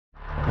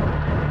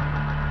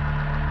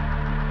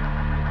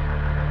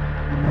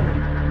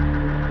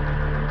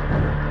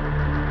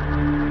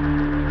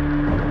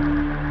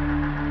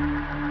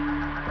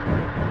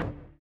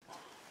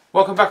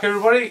Welcome back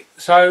everybody.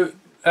 So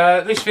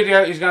this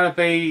video is going to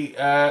be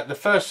the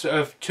first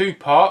of two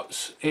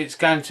parts. It's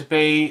going to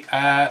be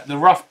the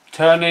rough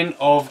turning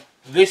of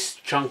this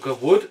chunk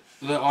of wood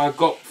that I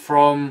got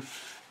from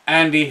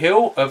Andy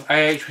Hill of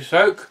AH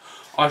Bespoke.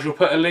 I shall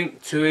put a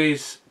link to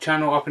his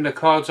channel up in the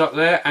cards up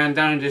there and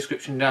down in the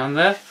description down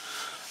there.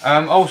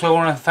 Also I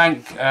want to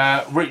thank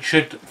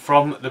Richard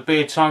from the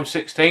Beard Time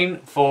 16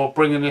 for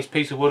bringing this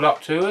piece of wood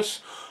up to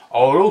us.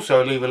 I'll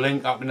also leave a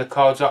link up in the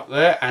cards up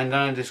there and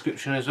down in the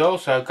description as well,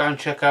 so go and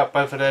check out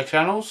both of their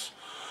channels.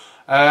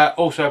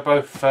 Also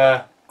both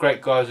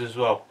great guys as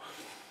well.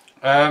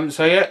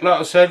 So yeah,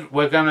 like I said,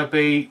 we're going to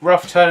be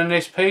rough turning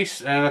this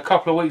piece, and a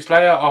couple of weeks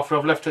later, after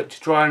I've left it to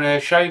dry in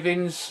their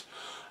shavings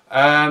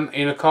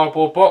in a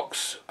cardboard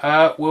box,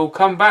 we'll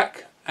come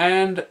back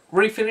and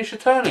refinish the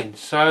turning.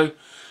 So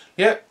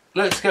yeah,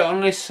 let's get on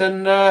this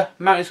and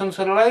mount this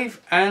onto the lathe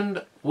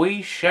and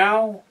we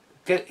shall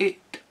get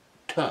it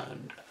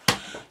turned.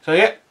 So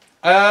yeah,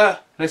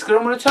 let's get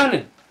on with the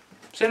turning.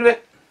 See you in a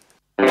bit.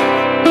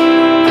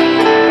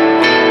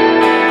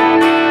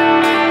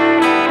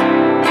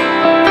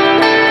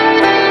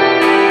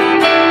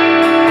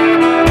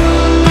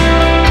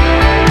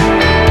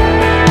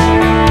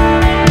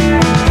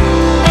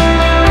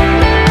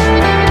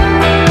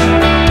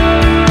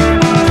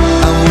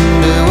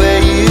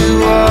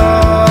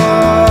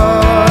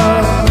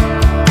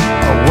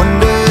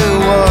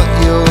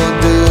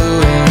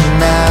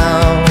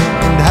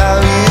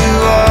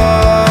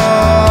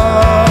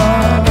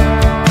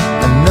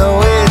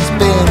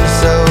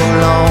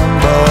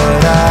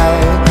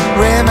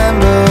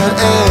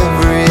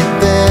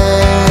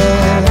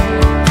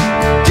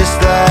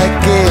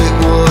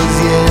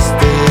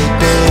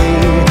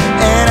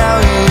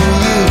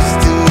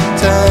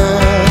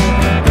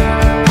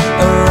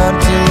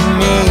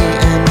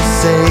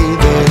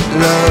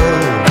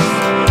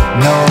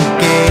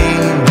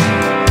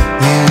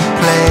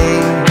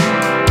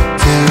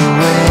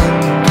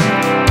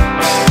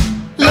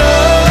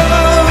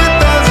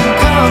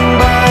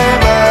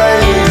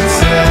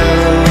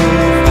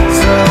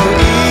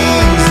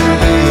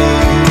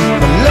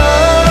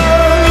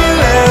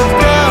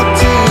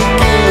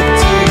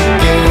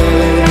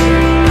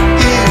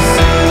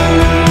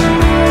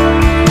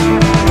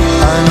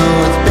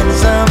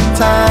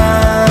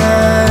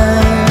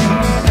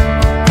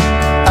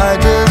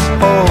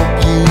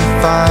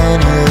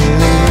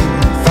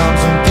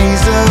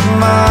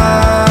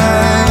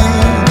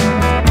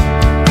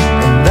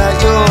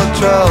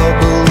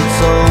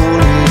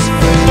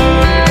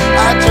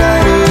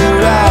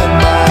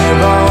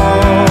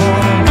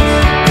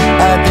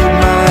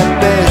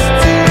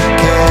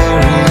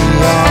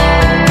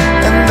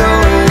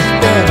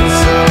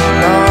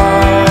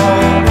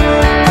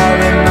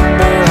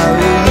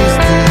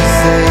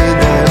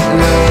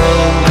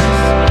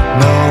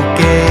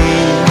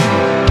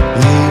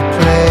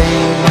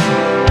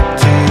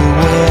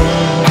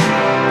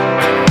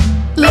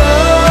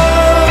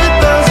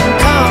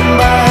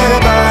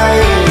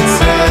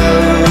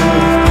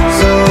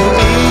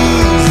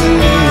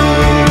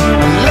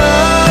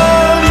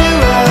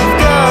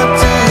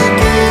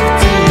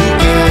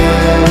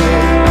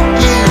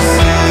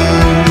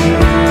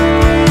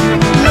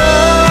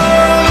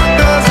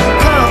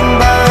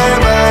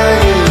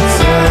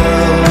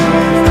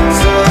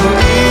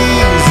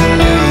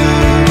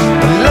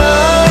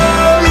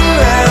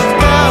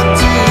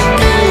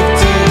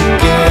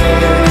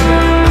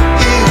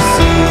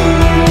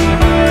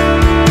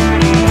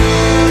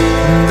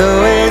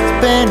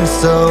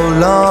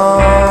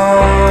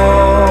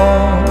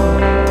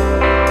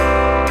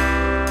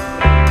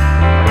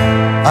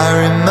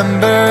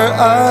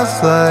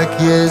 Like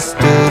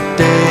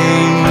yesterday,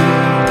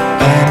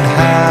 and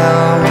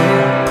how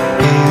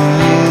he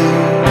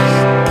used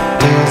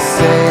to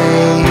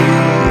say,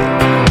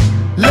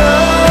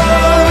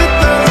 love, it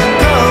doesn't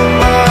come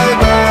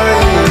by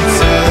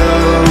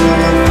itself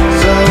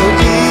so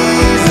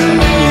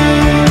easily.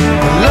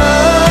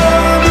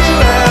 Love, you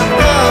have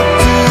got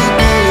to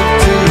give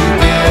to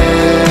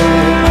get,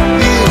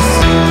 you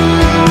see.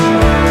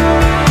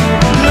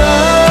 Love,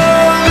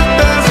 it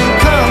doesn't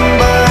come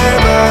by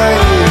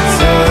itself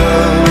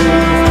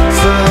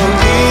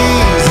so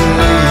easily.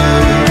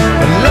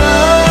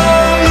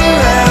 Love, you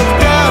have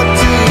got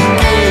to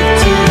give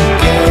to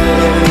get,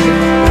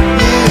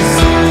 you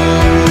see,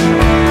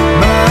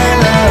 my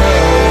love.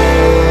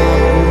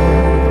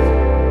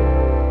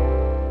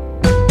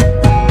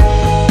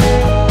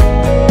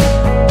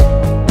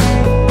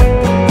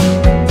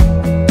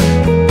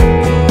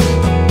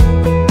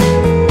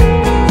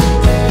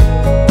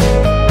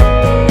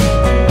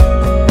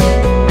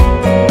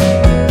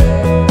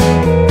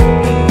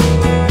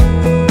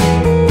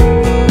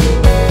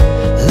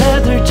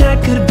 Leather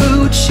jacket,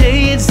 boot,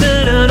 shades,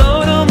 and an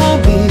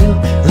automobile.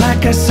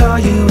 Like I saw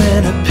you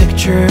in a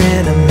picture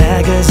in a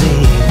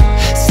magazine.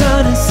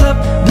 Sun is up,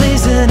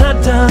 blazing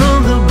hot down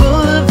on the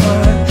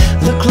boulevard.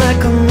 Look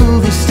like a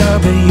movie star,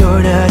 but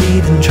you're not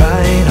even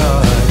trying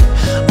hard.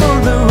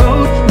 On the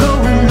road,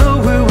 going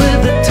nowhere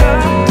with the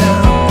top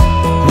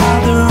down,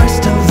 while the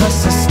rest of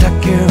us are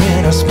stuck here in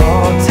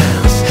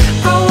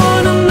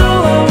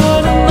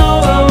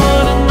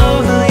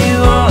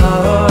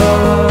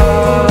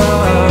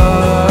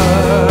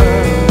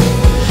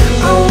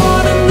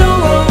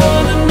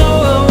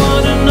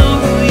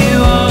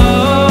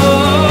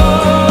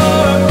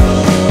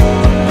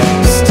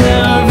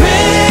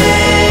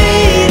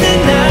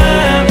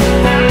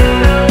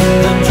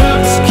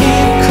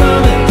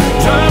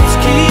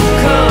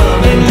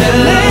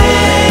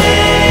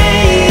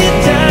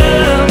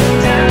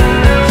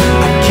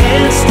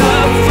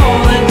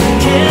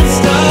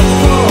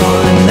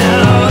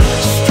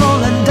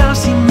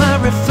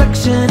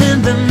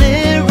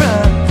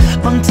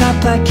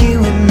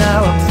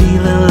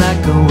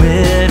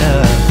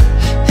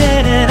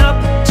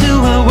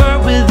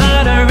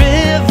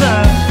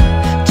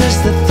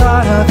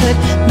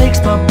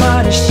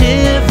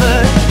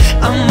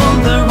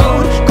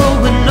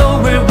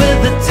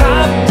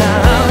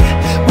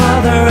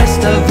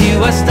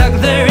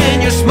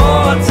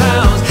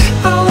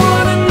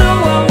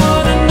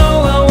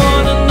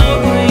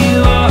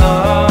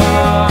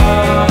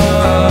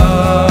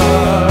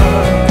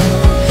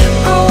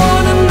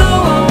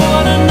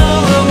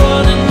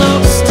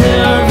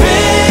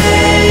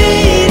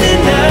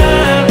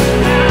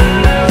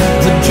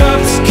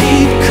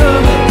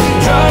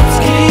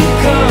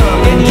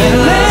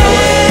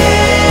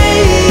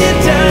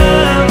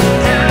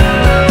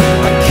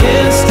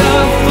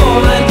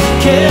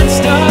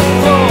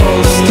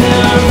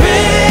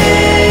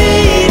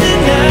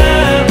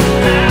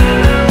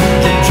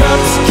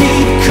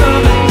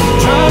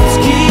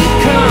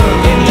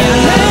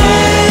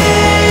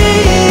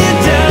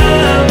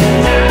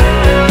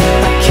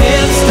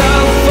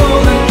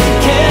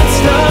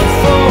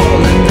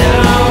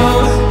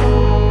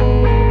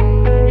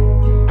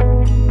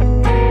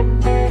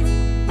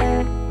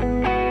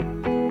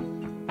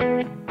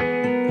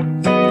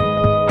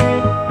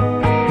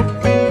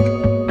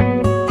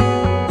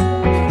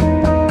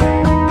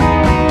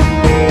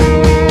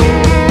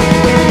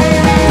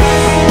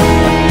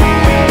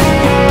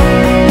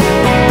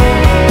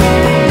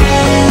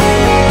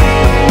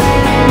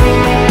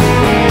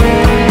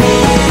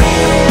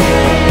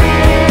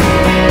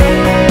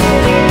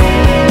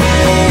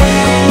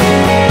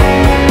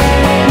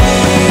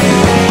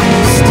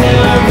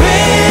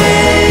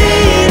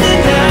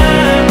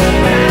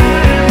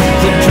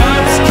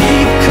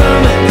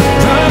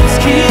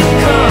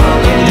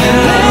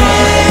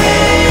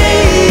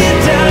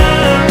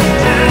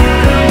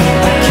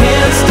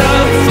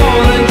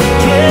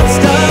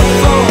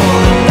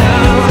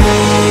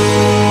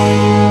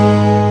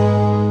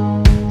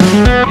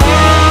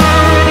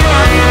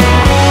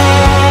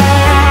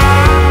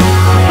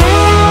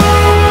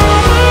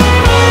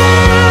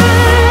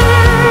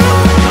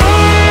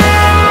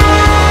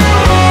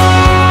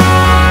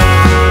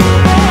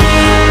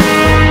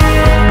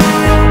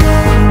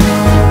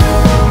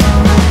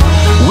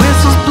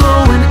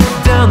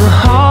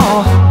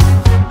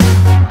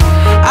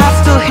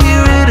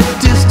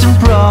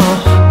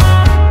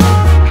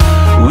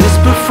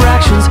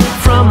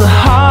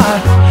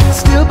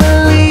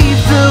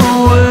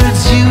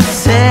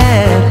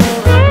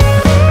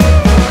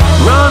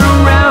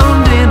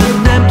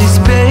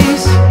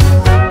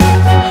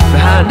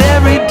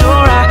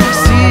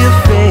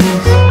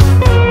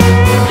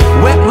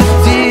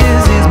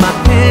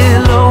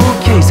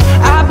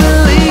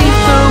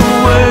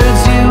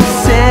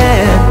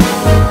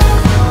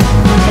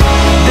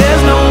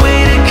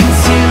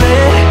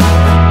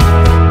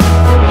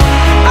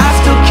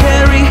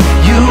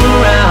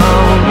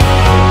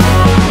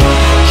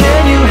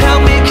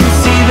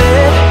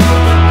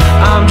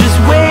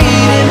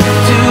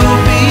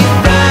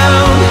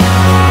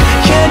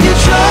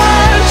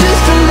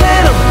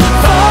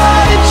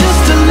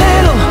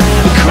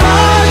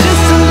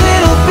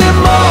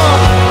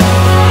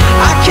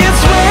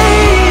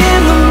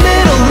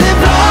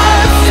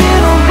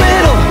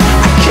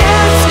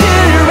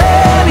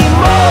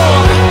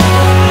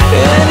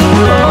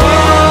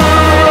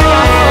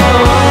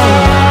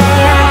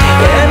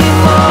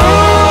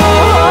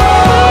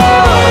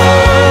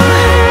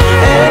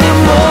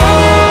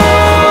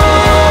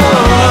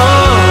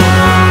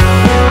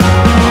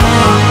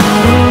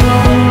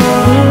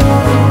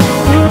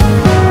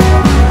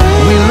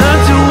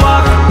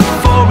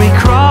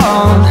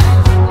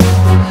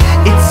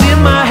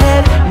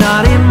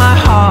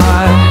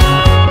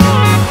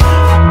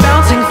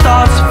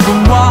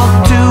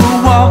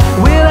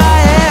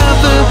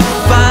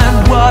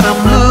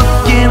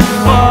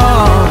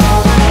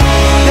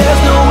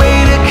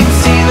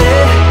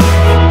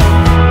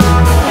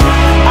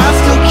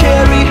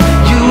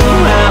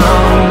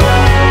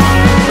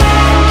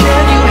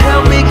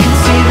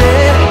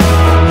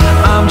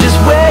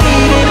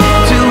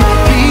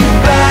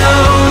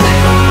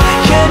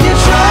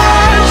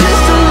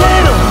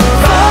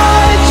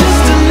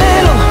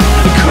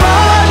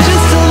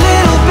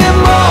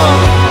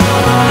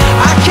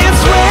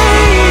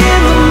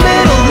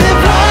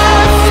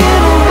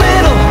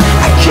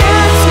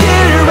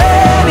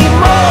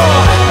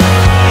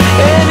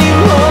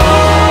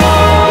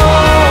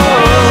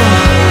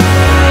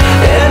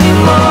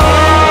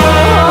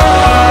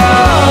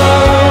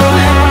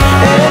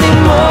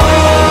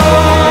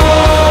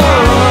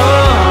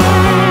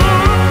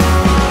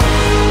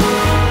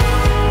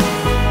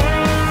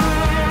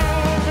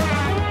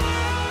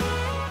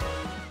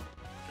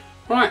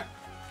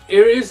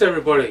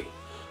everybody.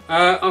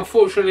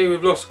 Unfortunately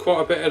we've lost quite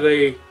a bit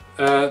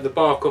of the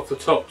bark off the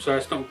top, so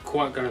it's not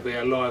quite going to be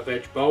a live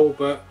edge bowl,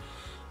 but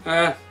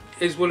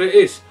is what it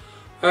is.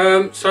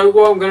 So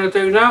what I'm going to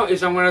do now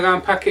is I'm going to go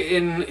and pack it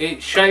in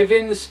its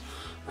shavings,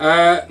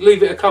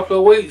 leave it a couple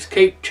of weeks,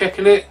 keep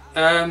checking it,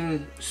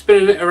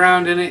 spinning it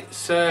around in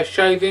its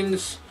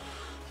shavings,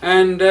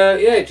 and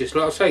yeah, just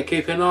like I say,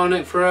 keep an eye on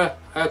it for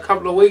a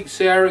couple of weeks,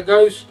 see how it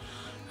goes,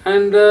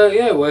 and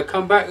yeah, we'll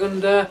come back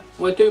and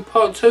we'll do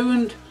part 2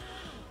 and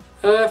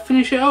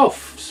finish it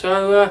off.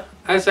 So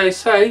as they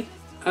say,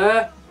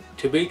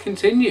 to be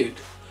continued.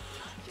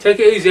 Take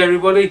it easy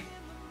everybody.